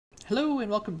Hello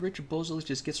and welcome to Richard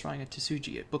Bozulich's Get Strong at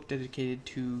Tesuji, a book dedicated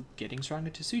to getting strong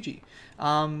at Tesuji.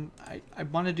 I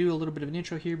want to do a little bit of an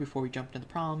intro here before we jump into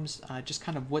the problems, just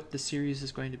kind of what the series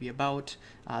is going to be about,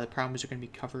 the problems we're going to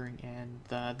be covering, and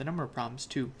the number of problems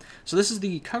too. So this is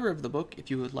the cover of the book.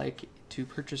 If you would like to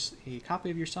purchase a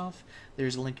copy of yourself,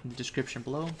 there's a link in the description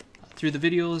below. Through the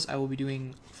videos, I will be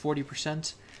doing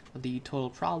 40% of the total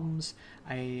problems.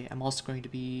 I am also going to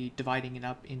be dividing it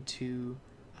up into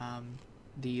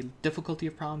the difficulty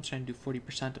of problems, trying to do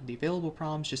 40% of the available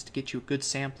problems just to get you a good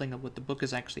sampling of what the book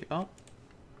is actually about.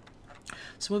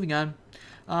 So moving on,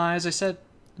 as I said,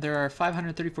 there are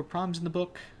 534 problems in the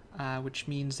book, which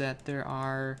means that there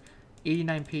are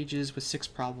 89 pages with 6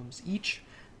 problems each.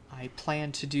 I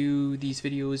plan to do these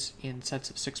videos in sets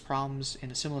of 6 problems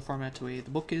in a similar format to the way the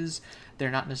book is.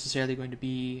 They're not necessarily going to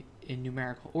be in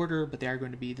numerical order, but they are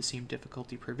going to be the same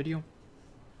difficulty per video.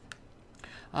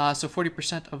 So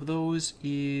 40% of those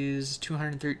is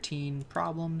 213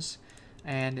 problems,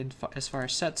 and as far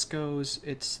as sets goes,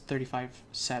 it's 35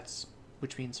 sets,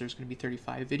 which means there's going to be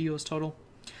 35 videos total.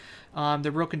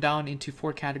 They're broken down into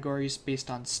 4 categories based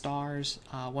on stars.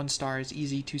 1 star is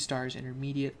easy, 2 stars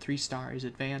intermediate, 3 stars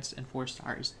advanced, and 4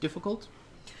 stars difficult.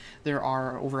 There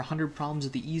are over 100 problems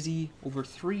of the easy, over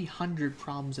 300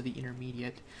 problems of the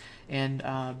intermediate, and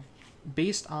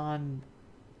based on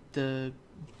the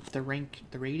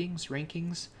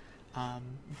rankings,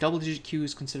 double-digit Q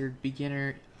is considered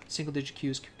beginner, single-digit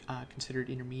Q is considered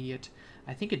intermediate.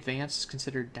 I think advanced is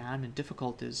considered down, and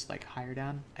difficult is like higher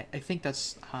down. I think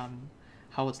that's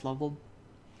how it's leveled.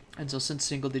 And so since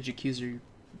single-digit Qs are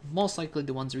most likely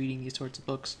the ones reading these sorts of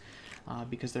books,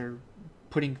 because they're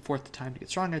putting forth the time to get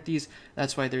stronger at these,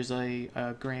 that's why there's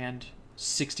a grand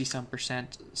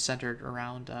 60-some% centered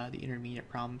around the intermediate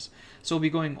problems. So we'll be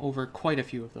going over quite a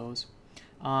few of those.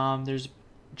 There's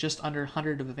just under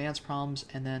 100 of advanced problems,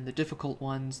 and then the difficult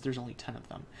ones, there's only 10 of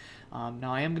them.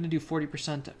 Now I am going to do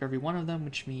 40% of every one of them,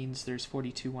 which means there's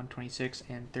 42, 126,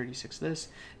 and 36 this.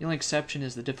 The only exception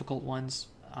is the difficult ones.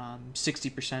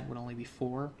 60% would only be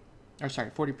 4, or sorry,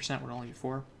 40% would only be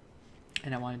 4,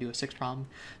 and I want to do a 6 problem,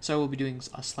 so I will be doing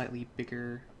a slightly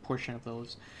bigger portion of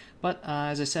those. But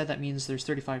as I said, that means there's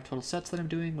 35 total sets that I'm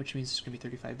doing, which means there's going to be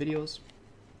 35 videos.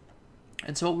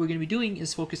 And so what we're going to be doing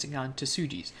is focusing on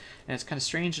Tesujis. And it's kind of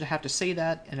strange to have to say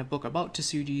that in a book about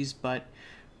Tesujis, but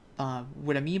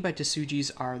what I mean by Tesujis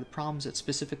are the problems that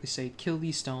specifically say kill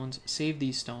these stones, save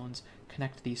these stones,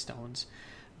 connect these stones,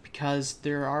 because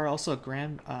there are also a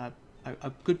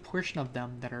good portion of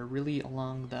them that are really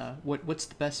along the what's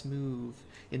the best move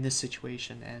in this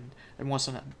situation, and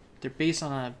they're based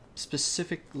on a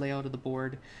specific layout of the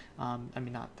board. I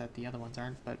mean, not that the other ones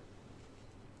aren't, but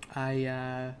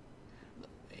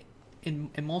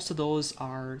and most of those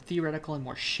are theoretical and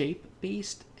more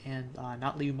shape-based, and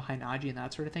not leaving behind Aji and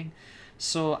that sort of thing.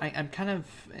 So I'm kind of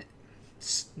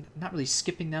not really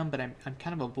skipping them, but I'm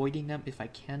kind of avoiding them if I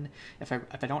can. If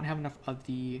I don't have enough of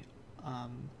the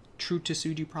true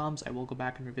Tesuji problems, I will go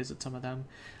back and revisit some of them.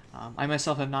 I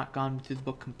myself have not gone through the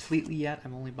book completely yet.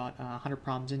 I'm only about 100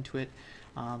 problems into it,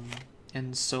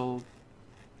 and so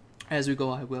as we go,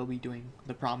 I will be doing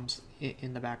the problems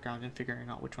in the background and figuring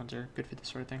out which ones are good for this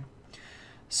sort of thing.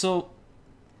 So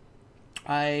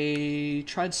I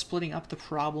tried splitting up the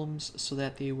problems so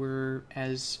that they were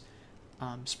as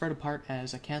spread apart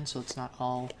as I can, so it's not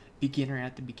all beginner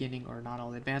at the beginning or not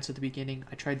all advanced at the beginning.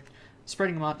 I tried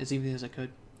spreading them out as evenly as I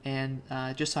could, and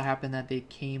just so happened that they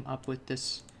came up with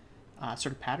this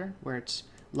sort of pattern where it's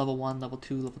level 1, level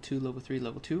 2, level 2, level 3,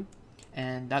 level 2,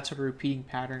 and that sort of repeating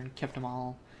pattern kept them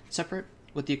all separate,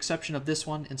 with the exception of this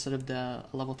one. Instead of the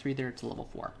level 3 there, it's a level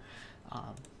 4.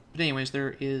 But anyways,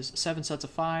 there is 7 sets of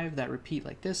 5 that repeat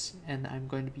like this, and I'm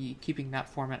going to be keeping that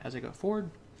format as I go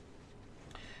forward.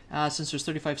 Since there's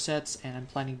 35 sets, and I'm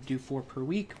planning to do 4 per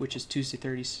week, which is Tuesday,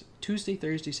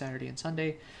 Thursday, Saturday, and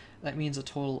Sunday, that means a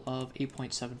total of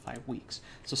 8.75 weeks.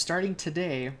 So starting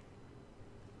today,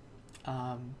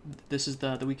 this is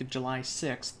the week of July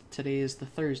 6th, today is the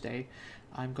Thursday,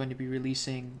 I'm going to be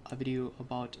releasing a video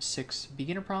about 6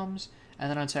 beginner problems, and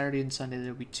then on Saturday and Sunday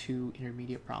there'll be 2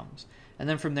 intermediate problems. And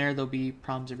then from there there'll be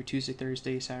problems every Tuesday,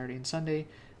 Thursday, Saturday, and Sunday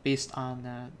based on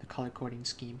the color coding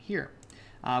scheme here.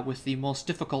 With the most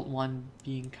difficult one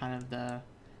being kind of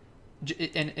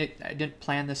I didn't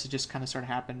plan this, it just kind of sort of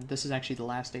happened. This is actually the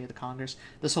last day of the Congress.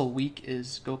 This whole week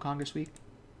is Go Congress week.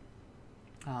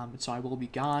 So I will be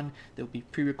gone. They'll be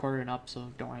pre-recorded and up,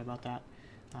 so don't worry about that.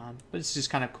 But it's just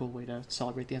kind of a cool way to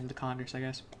celebrate the end of the Congress, I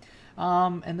guess.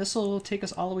 And this will take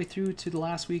us all the way through to the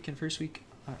last week and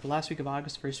last week of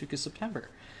August, first week of September.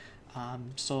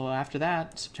 So after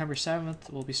that, September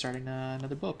 7th, we'll be starting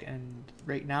another book. And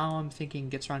right now I'm thinking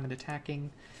Get Strong and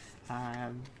Attacking,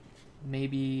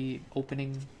 maybe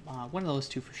opening, one of those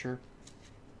two for sure.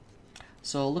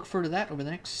 So look forward to that over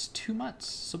the next 2 months.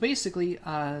 So basically,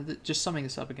 just summing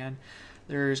this up again,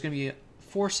 there's going to be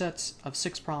 4 sets of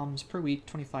 6 problems per week,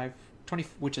 20,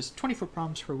 which is 24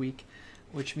 problems per week,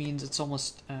 which means it's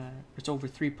almost, it's over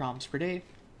 3 problems per day.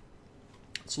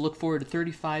 So look forward to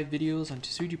 35 videos on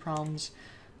Tesuji problems,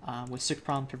 with 6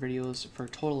 problems per videos for a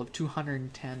total of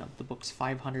 210 of the book's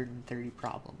 530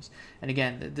 problems. And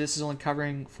again, this is only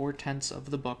covering 4/10 of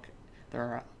the book. There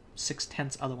are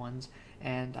 6/10 other ones,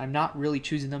 and I'm not really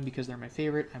choosing them because they're my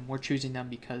favorite. I'm more choosing them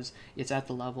because it's at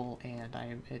the level and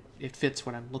it fits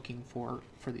what I'm looking for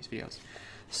these videos.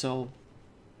 So,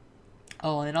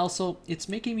 oh, and also it's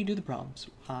making me do the problems.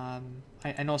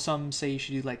 I know some say you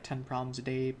should do like 10 problems a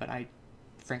day, but I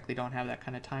frankly don't have that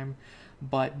kind of time.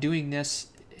 But doing this,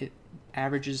 it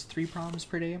averages 3 problems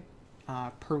per day,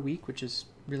 per week, which is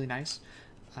really nice.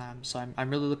 So I'm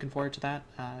really looking forward to that.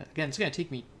 Again, it's going to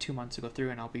take me 2 months to go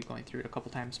through, and I'll be going through it a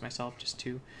couple times myself just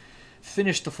to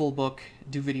finish the full book,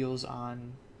 do videos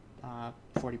on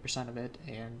 40% of it,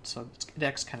 and so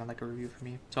that's kind of like a review for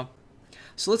me.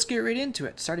 So let's get right into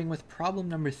it, starting with problem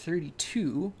number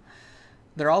 32.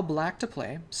 They're all black to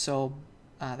play, so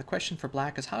the question for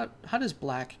black is how does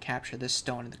black capture this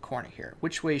stone in the corner here?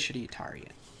 Which way should he Atari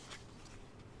it?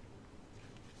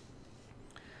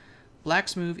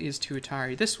 Black's move is to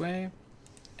Atari this way,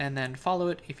 and then follow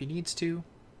it if he needs to.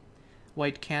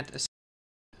 White can't escape.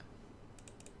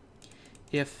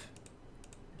 If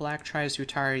black tries to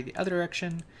Atari the other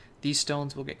direction, these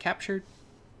stones will get captured.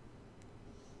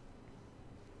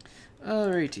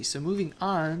 Alrighty, so moving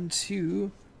on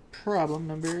to problem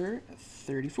number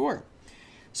 34.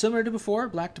 Similar to before,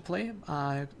 black to play.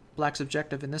 Black's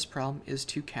objective in this problem is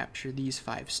to capture these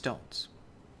 5 stones.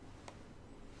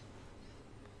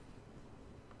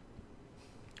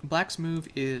 Black's move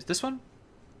is this one.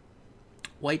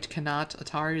 White cannot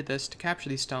Atari this to capture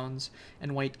these stones,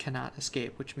 and white cannot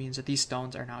escape, which means that these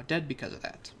stones are now dead because of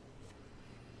that.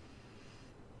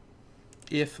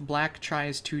 If black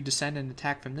tries to descend and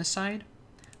attack from this side,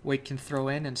 white can throw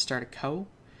in and start a ko,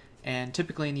 and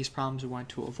typically in these problems we want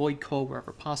to avoid ko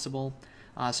wherever possible.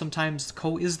 Sometimes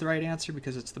ko is the right answer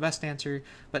because it's the best answer,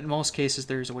 but in most cases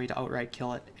there's a way to outright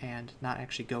kill it and not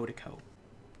actually go to ko.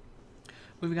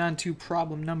 Moving on to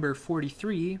problem number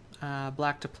 43,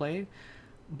 black to play.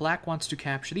 Black wants to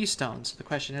capture these stones. The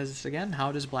question is, again,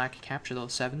 how does black capture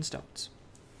those 7 stones?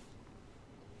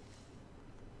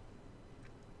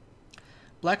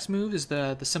 Black's move is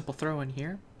the simple throw in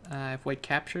here. If white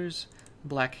captures,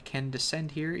 black can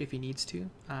descend here if he needs to,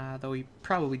 though he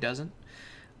probably doesn't.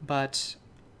 But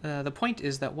the point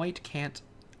is that white can't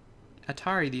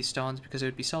Atari these stones because it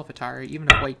would be self-Atari. Even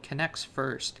if white connects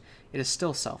first, it is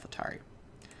still self-Atari.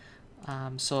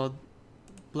 So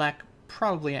black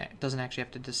probably doesn't actually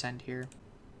have to descend here.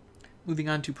 Moving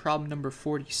on to problem number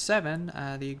 47,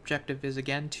 the objective is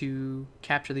again to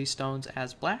capture these stones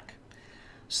as black.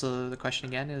 So the question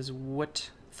again is, what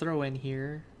throw in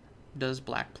here does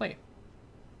black play?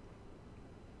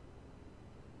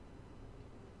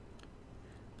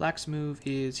 Black's move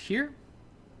is here,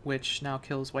 which now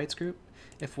kills white's group.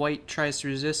 If white tries to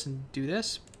resist and do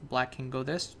this, black can go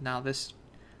this. Now this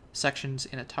section's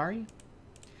in Atari.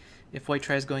 If white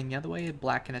tries going the other way,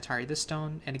 black can Atari this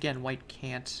stone, and again white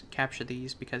can't capture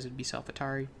these because it'd be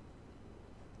self-Atari.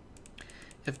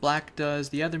 If black does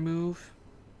the other move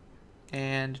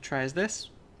and tries this,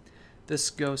 this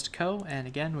goes to ko, and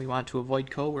again we want to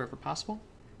avoid ko wherever possible.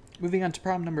 Moving on to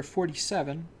problem number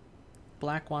 47,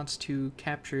 black wants to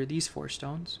capture these 4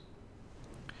 stones.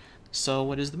 So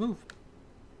what is the move?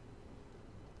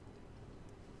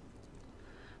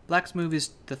 Black's move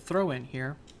is the throw in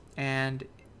here, and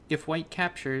if white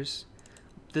captures,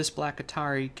 this black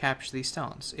Atari captures these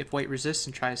stones. If white resists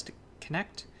and tries to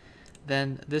connect,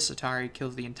 then this Atari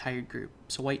kills the entire group.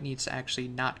 So white needs to actually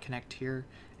not connect here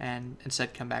and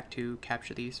instead come back to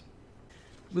capture these.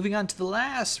 Moving on to the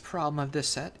last problem of this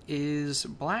set is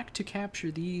black to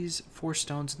capture these 4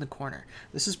 stones in the corner.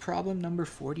 This is problem number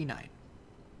 49.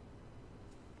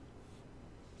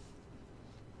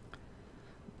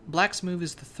 Black's move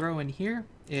is the throw in here.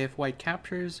 If white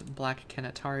captures, black can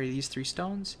Atari these 3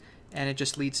 stones, and it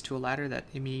just leads to a ladder that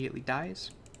immediately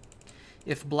dies.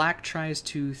 If black tries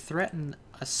to threaten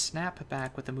a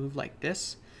snapback with a move like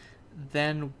this,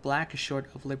 then black is short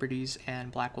of liberties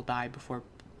and black will die before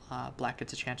black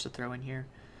gets a chance to throw in here.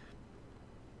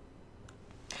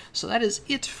 So that is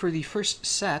it for the first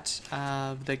set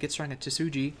of the Get Strong at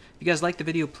Tesuji. If you guys liked the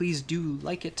video, please do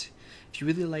like it. If you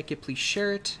really like it, please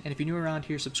share it. And if you're new around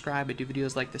here, subscribe. I do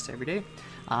videos like this every day.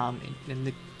 In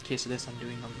the case of this, I'm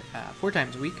doing them 4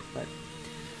 times a week. But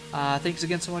thanks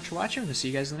again so much for watching. We'll see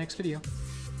you guys in the next video.